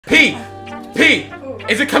P,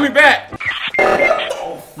 is it coming back?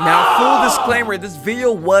 Now, full disclaimer, this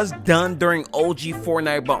video was done during OG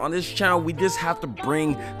Fortnite, but on this channel, we just have to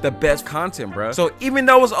bring the best content, bro. So even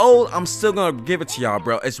though it's old, I'm still gonna give it to y'all,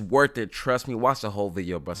 bro. It's worth it, trust me. Watch the whole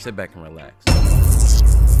video, bro. Sit back and relax.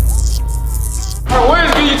 Alright, what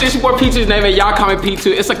is good? It's your boy P2's name, and y'all comment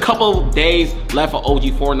P2. It's a couple days left for OG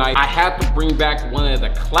Fortnite. I have to bring back one of the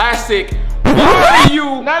classic. Why are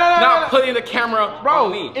you not putting the camera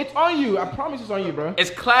on me? It's on you. I promise it's on you, bro. It's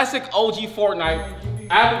classic OG Fortnite.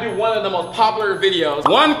 I have to do one of the most popular videos.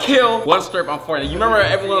 One kill, one strip on Fortnite. You remember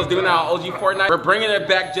everyone was doing that on OG Fortnite? We're bringing it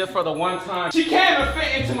back just for the one time. She can't even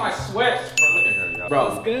fit into my sweat. Bro, look at her, y'all. Bro,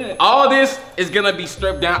 that's good. All this is gonna be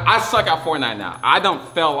stripped down. I suck at Fortnite now. I don't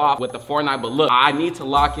fell off with the Fortnite, but look, I need to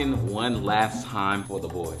lock in one last time for the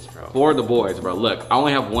boys, bro. For the boys, bro. Look, I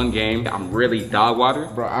only have one game. I'm really dog water.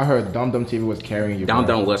 Bro, I heard Dum Dum TV was carrying you, Dum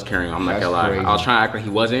Dum was carrying. I'm not gonna lie. I was trying to act like he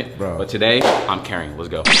wasn't, bro. But today, I'm carrying. Let's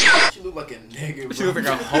go. She look like a nigga, bro. She look like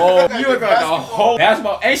a whole. You look like a whole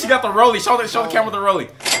basketball. Hey, she got the rollie. Show the camera the rollie.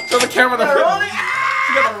 Show the camera the rollie.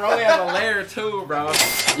 She got the rollie as a layer too, bro.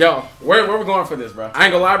 Yo, where we going for this, bro? I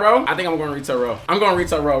ain't gonna lie, bro. I think I'm going retail row. I'm going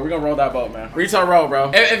retail row. We're gonna roll that boat, man. Retail row,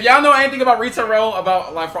 bro. If y'all know anything about retail row,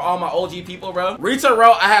 about like for all my OG people, bro. Retail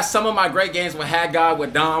row, I had some of my great games with Had God,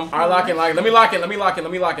 with Dom. All right, lock in, like, let me lock in.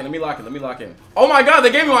 Oh my God,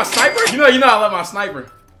 they gave me my sniper. You know, I love my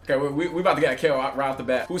sniper. Okay, we about to get a kill right off the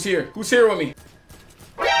bat. Who's here? Who's here with me?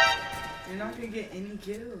 You're not gonna get any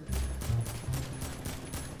kills.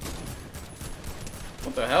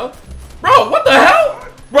 What the hell? Bro, what the hell?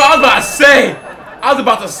 Bro, I was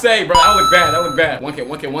about to say, bro, that looked bad. One kill.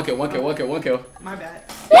 My bad.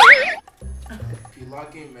 If you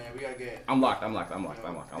lock in, man, we gotta get. I'm locked.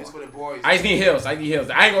 This for the boys. I just need heals. I ain't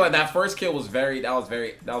gonna lie, that first kill was very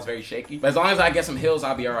shaky. But as long as I get some heals,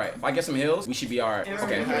 I'll be alright. If I get some heals, we should be alright.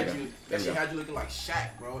 Okay, That shit had you looking like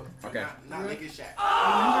Shaq, bro. Okay. Not making Shaq.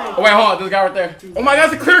 Oh wait, hold on, this guy right there. Oh my God,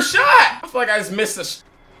 that's a clear shot! I feel like I just missed this.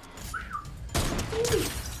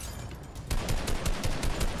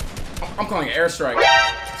 I'm calling it airstrike.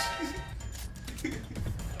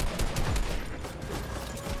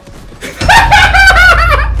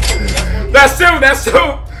 That's two.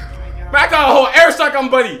 Man, I got a whole airstrike on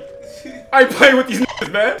buddy. I ain't playing with these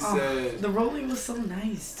niggas, man. The rolling was so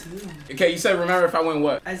nice too. Okay, you said remember if I win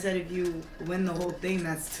what? I said if you win the whole thing,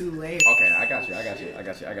 that's too late. Okay, I got you.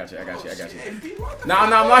 No,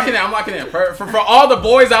 I'm locking in. For all the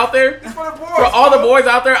boys out there,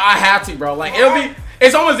 I have to, bro. Like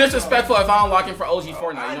it's almost disrespectful if I don't lock in for OG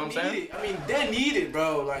Fortnite. You know what I'm saying? I mean, they need it,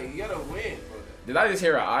 bro. Like you gotta win, bro. Did I just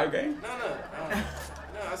hear an eye game? No,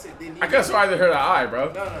 I said they need it. I could have sworn I just heard an eye,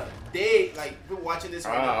 bro. No. They like we're watching this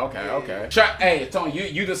right now. Okay. Hey, Tony,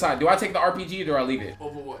 you decide. Do I take the RPG or do I leave it?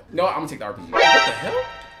 Over what? No, I'm gonna take the RPG. What the hell?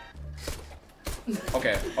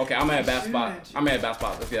 Okay, I'm at a bad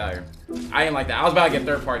spot. Let's get out of here. I ain't like that. I was about to get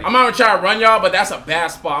third party. I'm not gonna try to run y'all, but that's a bad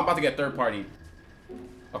spot. I'm about to get third party.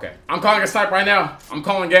 Okay, I'm calling a snipe right now. I'm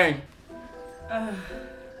calling gang.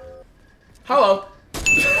 Hello.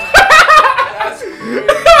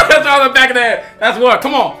 That's on the back of the head. That's what.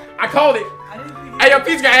 Come on. I called it. Hey, yo,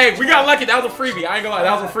 Pete's got eggs. We got lucky. That was a freebie. I ain't gonna lie.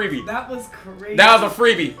 That was a freebie. That was crazy. That was a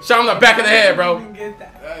freebie. Shot him in the back of the head, bro. Get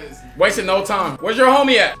that. Wasting no time. Where's your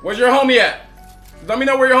homie at? Let me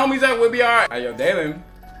know where your homie's at. We'll be alright. Hey, yo, Dalen.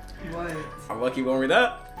 What? I'm lucky when we're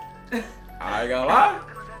that. I ain't gonna lie.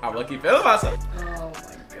 I'm lucky feeling myself. Oh my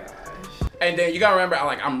gosh. And then you gotta remember,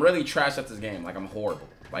 I'm really trash at this game. Like, I'm horrible.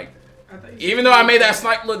 Like, even though I made that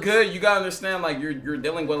snipe look good, you gotta understand, like, you're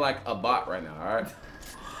dealing with, like, a bot right now, alright?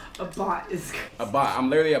 A bot is crazy. A bot. I'm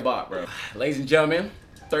literally a bot, bro. Ladies and gentlemen,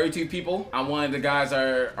 32 people. I'm one of the guys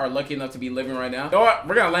are lucky enough to be living right now. You know what?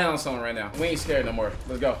 We're gonna land on someone right now. We ain't scared no more.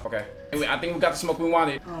 Let's go. Okay. Anyway, I think we got the smoke we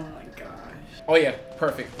wanted. Oh my gosh. Oh yeah,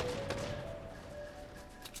 perfect.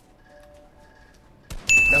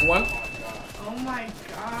 That's one. Oh my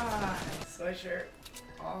god. Sweatshirt.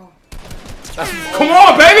 Oh. Come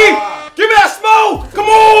on, baby! Give me that smoke! Come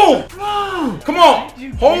on! Come on!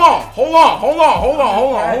 Hold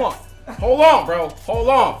on, bro. Hold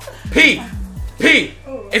on. P,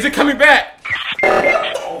 is it coming back?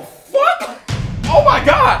 Oh, fuck! Oh my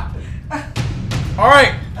God!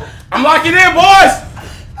 Alright, I'm locking in, boys!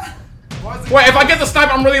 Wait, if I get the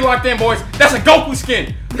sniper, I'm really locked in, boys. That's a Goku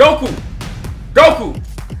skin. Goku.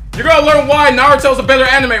 You're gonna learn why Naruto's a better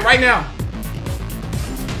anime right now.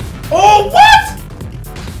 Oh, what?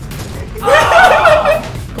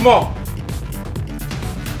 Come on.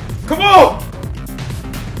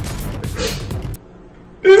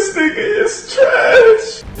 This nigga is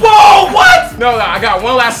trash. Whoa, what? No, I got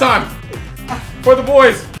one last time. For the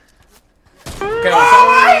boys. Okay,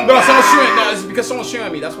 no, someone's shooting. No, it's because someone's shooting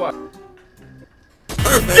at me. That's why.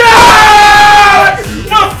 Yeah!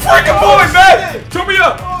 My freaking bullet, man! Turn me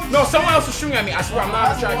up. No, someone else was shooting at me. I swear, I'm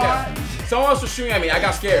not trying to catch. Someone else was shooting at me. I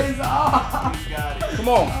got scared. Come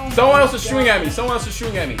on. Someone else is shooting at me. Someone else is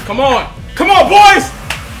shooting at me. Come on. Come on, boys!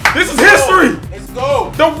 This is history! Let's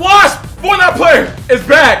go! The Wasp Fortnite player is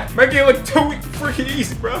back! Making it look too freaking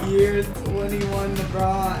easy, bro. Year 21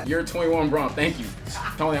 LeBron. Year 21 LeBron, thank you.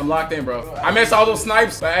 Tony, I'm locked in, bro. I missed all those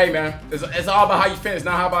snipes, but hey, man. It's all about how you finish,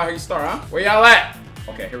 not about how you start, huh? Where y'all at?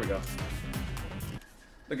 Okay, here we go.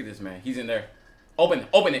 Look at this, man. He's in there. Open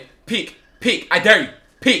it. Peek. I dare you.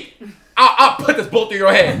 Peek. I'll put this bolt through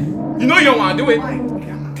your head. You know you don't want to do it. Oh my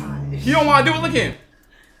God. You don't want to do it. Look at him.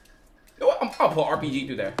 You know what? I'll put RPG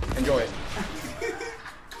through there. Enjoy it.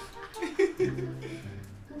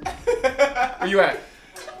 Where you at?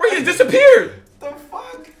 Bro, he just disappeared. The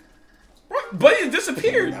fuck? Bro, buddy just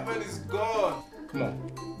disappeared. That man is gone. Come on.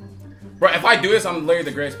 Bro, if I do this, I'm literally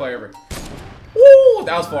the greatest player ever. Woo!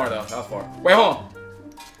 That was far, though. That was far. Wait, hold on.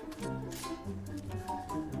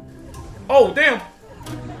 Oh, damn.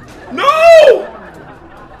 No!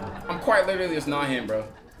 I'm quite literally just not him, bro.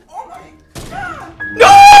 Oh my God. No!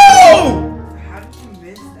 How did you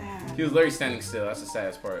miss that? He was literally standing still. That's the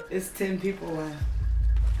saddest part. It's 10 people left.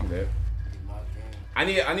 I'm good. I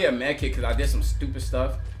need a med kit because I did some stupid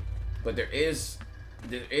stuff. But there is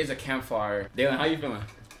a campfire. Dalen, how you feeling?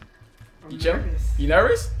 I'm You chill? nervous. You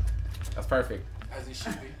nervous? That's perfect. As it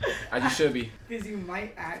should be. As you should be. Because you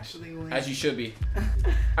might actually win. As you should be.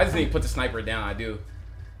 I just need to put the sniper down. I do.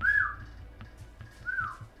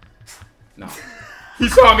 No. He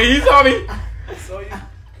saw me. He saw me. I saw you.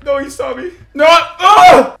 No, he saw me. No.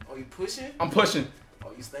 Oh! Oh, you pushing? I'm pushing.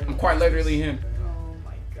 Oh, you staying? I'm quite literally him. Oh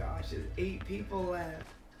my gosh, there's 8 people left.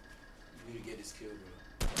 You need to get this kill, bro.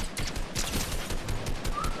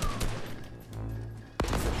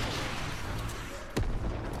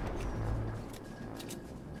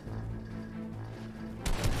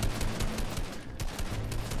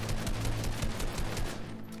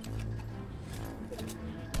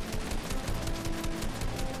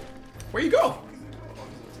 Where you go?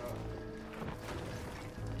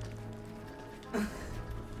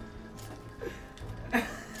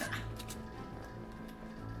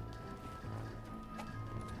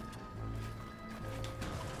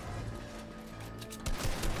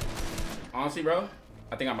 Honestly, bro,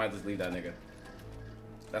 I think I might just leave that nigga.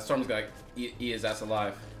 That storm's gonna eat his ass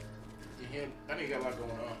alive. Yeah, I think you got a lot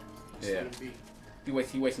going on. Just Yeah. let him be.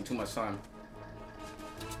 He wasting too much time.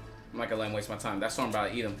 I'm not gonna let him waste my time. That storm about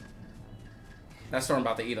to eat him. That storm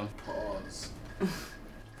about to eat him. Pause.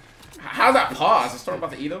 How's that pause? The storm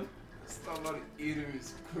about to eat him? Stop about to eat him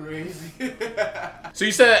is crazy. So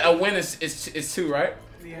you said a win is 2, right?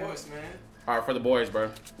 Yeah. Of course, man. All right, for the boys,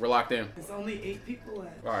 bro. We're locked in. There's only 8 people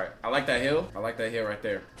left. All right, I like that hill. I like that hill right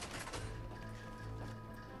there.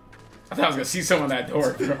 I thought I was gonna see someone at that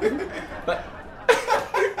door, bro.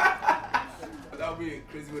 That would be a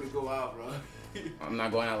crazy way to go out, bro. I'm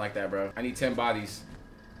not going out like that, bro. I need 10 bodies.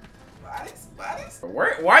 Bodies?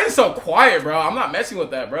 Why is it so quiet, bro? I'm not messing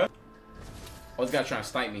with that, bro. Oh, this guy trying to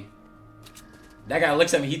snipe me. That guy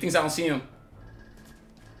looks at me. He thinks I don't see him.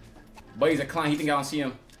 But he's a clown. He thinks I don't see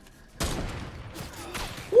him.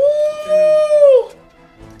 Woo!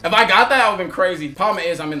 If I got that, I would have been crazy. Problem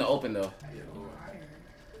is, I'm in the open, though.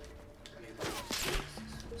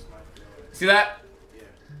 See that? Yeah.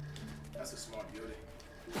 That's a smart building.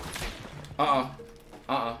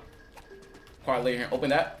 Part later here. Open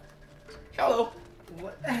that. Hello.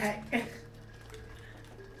 What the heck?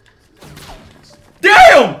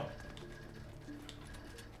 Damn!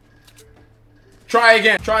 Try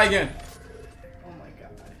again. Try again. Oh my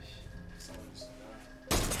gosh.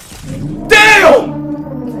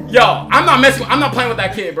 Damn! Yo, I'm not messing. I'm not playing with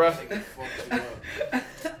that kid, bro.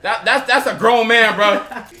 That's a grown man, bro.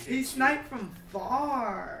 He sniped from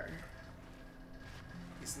far.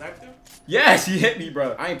 He sniped him? Yes, he hit me,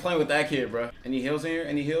 bro. I ain't playing with that kid, bro. Any heals in here?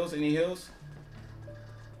 Any heals? Any heals?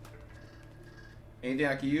 Anything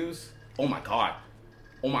I can use? Oh my god.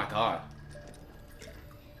 Oh my god.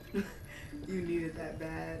 You needed that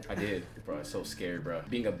bad. I did, bro. It's so scary, bro.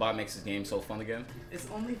 Being a bot makes this game so fun again. It's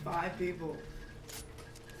only 5 people.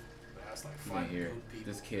 That's like Right 5 here,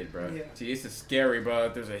 people. this kid, bro. Yeah. See, this is scary, bro.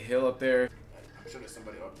 There's a hill up there. I'm sure there's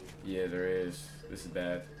somebody up there. Yeah, there is. This is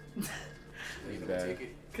bad. They This is gonna bad. take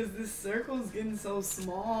it. Cause this circle's getting so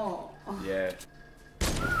small. Yeah.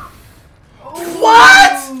 Oh.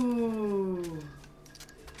 What? Ooh.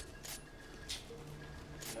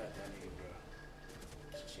 Not that nigga, bro.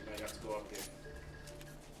 She might have to go up there.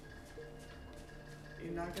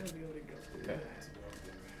 You're not gonna be able to go through Okay. that. Have to go up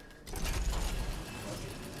there, man.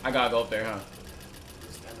 I gotta go up there, huh?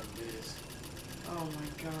 Stand up this. Oh my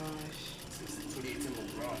gosh. 2018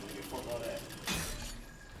 LeBron, nigga. Fuck all that.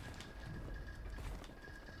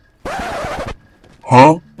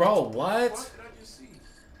 Huh? Bro, what? What did I just see?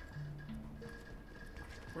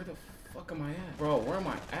 Where the fuck am I at? Bro, where am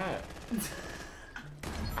I at?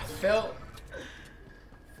 I felt.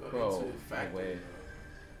 Bro, back way.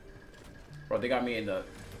 Bro, they got me in the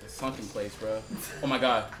sunken place, bro. Oh my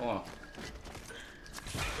god, hold on.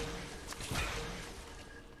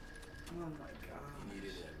 Oh my god. You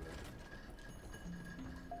needed that,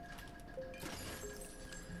 bro.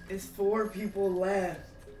 It's 4 people left.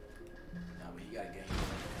 Nah, but you gotta get him.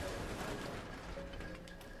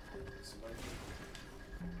 Somebody.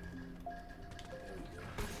 There we go.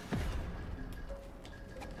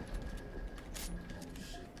 Oh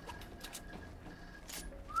shit.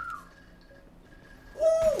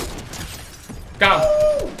 Got him.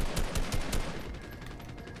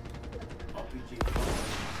 RPG.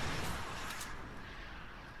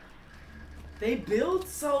 They build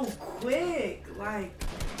so quick. Like,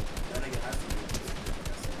 That nigga has to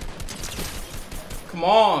be. Come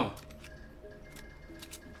on.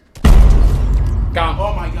 Got him.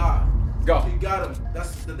 Oh my god. Go. You got him.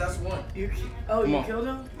 That's one. you Come you on. killed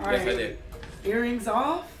him? Yes, I Alright. did. Earrings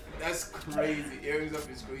off? That's crazy. Earrings up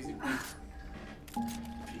is crazy.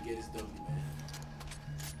 If you get his W, man.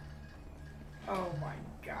 Oh my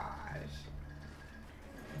gosh.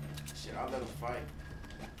 Shit, I'll let him fight.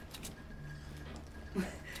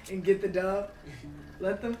 And get the dub.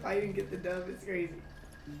 Let them fight and get the dub. It's crazy.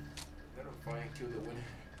 Let him fight and kill the winner.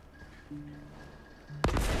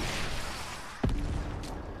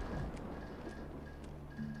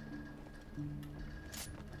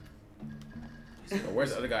 Bro,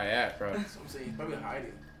 where's the other guy at, bro? So I'm saying he's probably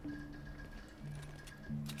hiding.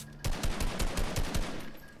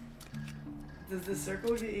 Does the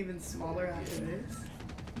circle get even smaller after this?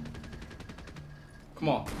 Come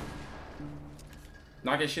on.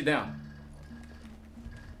 Knock that shit down.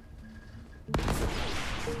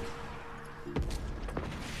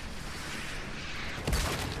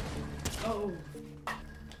 Oh.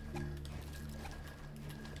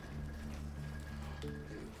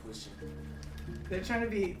 Pushing. They're trying to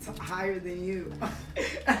be higher than you.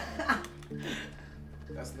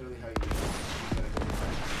 That's literally how you do it.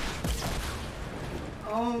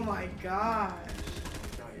 Oh my gosh. Oh,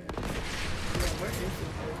 yeah. Yeah, where is it?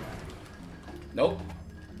 Nope.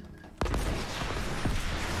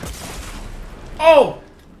 Oh!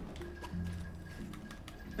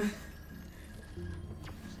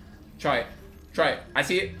 Try it. Try it. I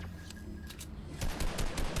see it.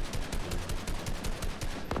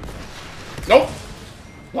 Nope.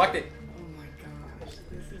 Blocked it. Oh my gosh.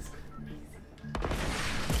 This is crazy.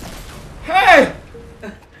 Hey!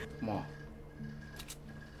 Come on.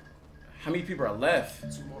 How many people are left? 2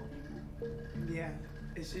 more people. Yeah.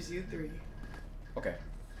 It's just you 3. Okay.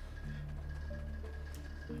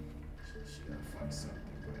 She gotta find something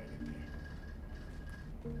right there.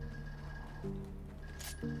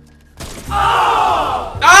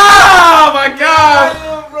 Oh my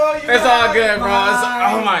god! Bro, It's all good, bro.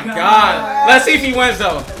 Oh my god. Let's see if he wins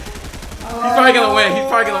though. He's probably gonna win. He's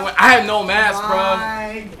probably gonna win. I had no mask, bro.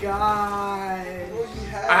 My god.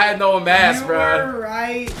 I had no mask, You bro. were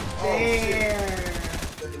right there.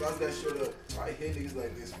 That's that shit up. I hate niggas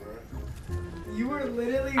like this, bro. You were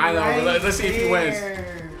literally I know, right but let's see if he wins.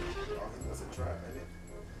 there. That's a trap, man.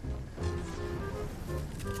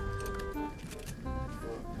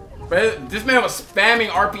 But this man was spamming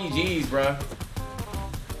RPGs, bro.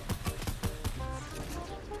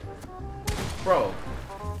 Bro.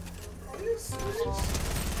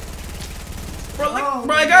 Bro, like, Oh bro, that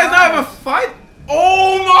my guy's not gosh. even fight.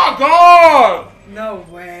 Oh my god! No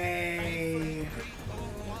way.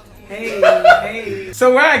 Hey, hey.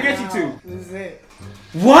 So where I get you to? This is it.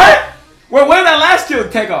 What? Wait, where did that last kill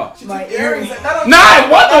take off? My earrings. Nah,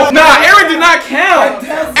 what the? Nah, Aaron did not count.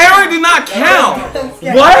 Aaron did not count.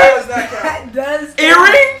 What? That does.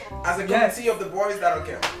 Earring? As a community of the boys, that don't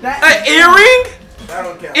count. That An earring? That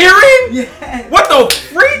don't count. Earring? Yes. What the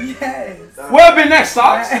freak? Yes. What have been next,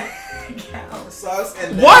 socks? That counts. Sauce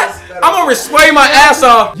and What? nails, that I'm gonna don't count. sway my ass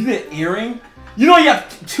off. You did earring? You know you have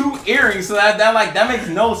 2 earrings, so that makes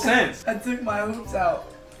no sense. I took my hoops out.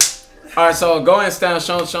 All right, so go ahead and stand.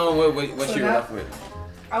 Show what So you were now- left with.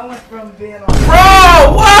 I went from being on.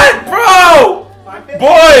 Bro, what, bro?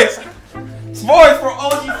 Boys for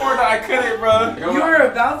OG Fortnite, I couldn't, bro. You were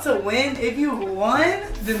about to win. If you won, then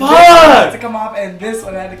this Fuck. one had to come off and this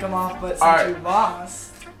one had to come off. But since Alright. you lost,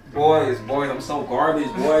 Boys, I'm so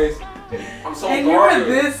garbage, boys. I'm so and you were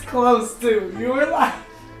this close too. You were like,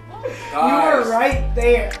 were right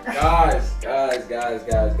there. Guys.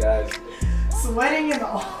 Sweating and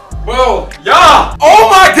all. Bro, yeah. Oh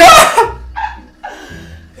my god.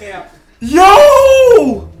 Yeah.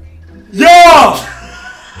 Yo. Yeah.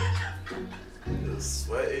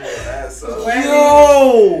 Sweating your ass up.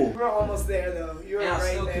 Yo. We're almost there though. You were Yeah, I right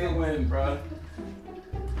still there. couldn't win, bro.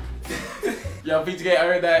 Yo, PTK, I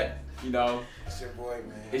heard that. You know, It's your boy,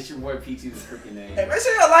 man. it's your boy PT, the freaking name. Hey, make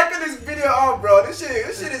sure y'all liking this video on, bro. This shit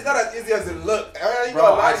is not as easy as it look. I ain't Bro,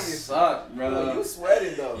 gonna lie I to you. suck, Bro, bro. you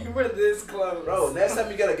sweating though. You were this close. Bro, next time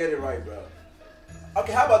you gotta get it right, bro.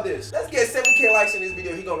 Okay, how about this? Let's get 7K likes in this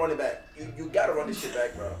video. He gonna run it back. You gotta run this shit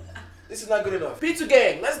back, bro. This is not good enough. P2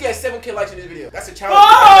 gang, let's get 7K likes in this video. That's a challenge.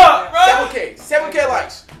 Oh, 7K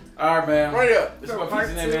likes. Alright, man. Run it up. This is what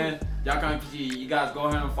PT's name, man. Y'all come PT. You guys go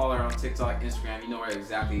ahead and follow her on TikTok, Instagram. You know where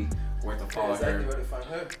exactly where to follow Exactly her. where to find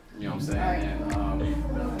her. You know what I'm saying?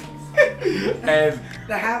 And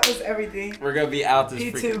The hat was everything. we're gonna be out this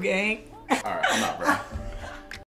P2 freaking. gang. Alright, I'm out, bro.